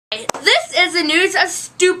is the news of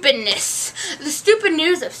stupidness. The stupid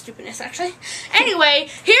news of stupidness, actually. Anyway,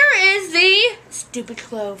 here is the stupid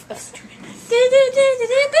clove of stupidness. Okay,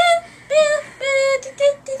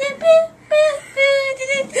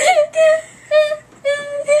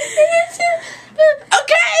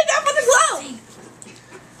 enough with the clove.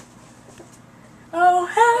 Oh,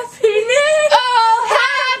 happiness! Oh,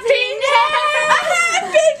 happiness!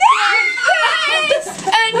 Happiness!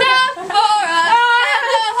 Enough for us and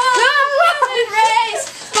the whole human race.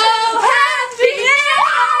 Oh,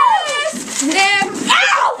 happiness! There.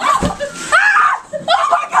 Ow! Oh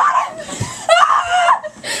my God!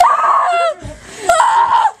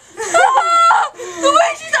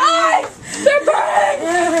 Luigi's eyes! They're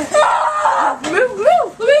burning!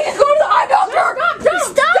 Move! Luigi's going to the eye doctor!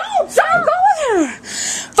 Stop going there!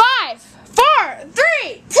 5, 4,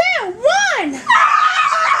 3, 2, 1!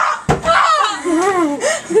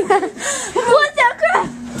 What the crap?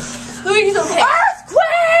 Luigi's okay.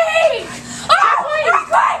 Earthquake!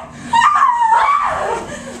 Earthquake!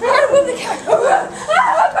 We're gonna move the camera.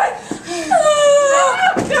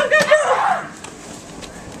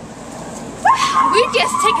 We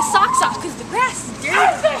just take his socks off because the grass is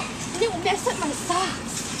dirty. And it will mess up my socks.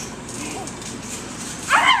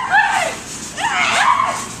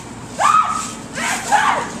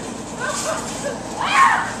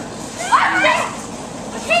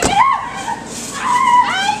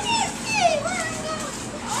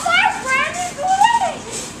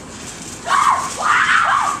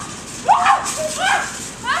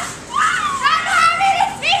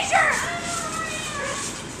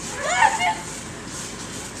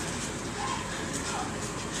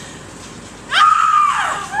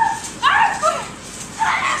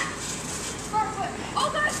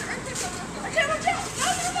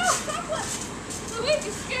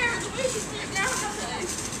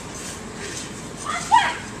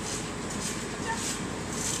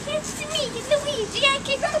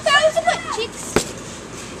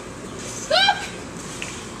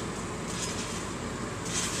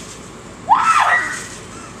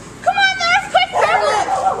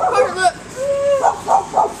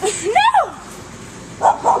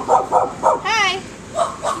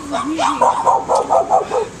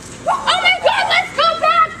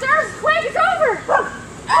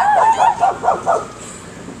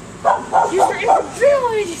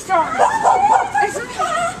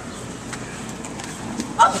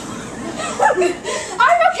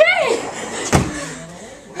 I'm okay!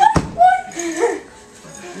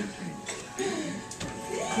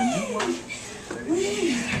 It's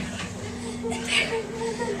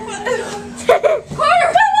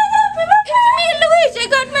me and Luigi. I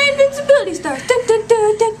got my invincibility star.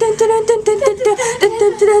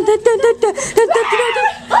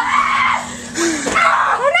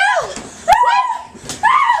 Oh no!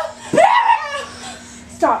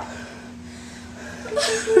 Stop.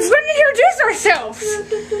 Let's run in here and introduce ourselves.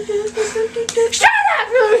 Shut up,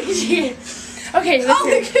 Luigi. Okay,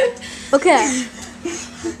 listen. Okay.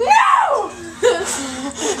 No!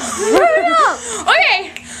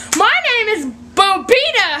 Okay, my name is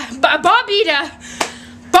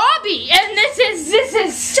Bobby, and this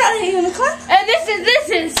is Johnny Unicorn. and this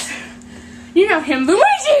is, you know him,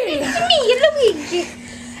 Luigi. It's me,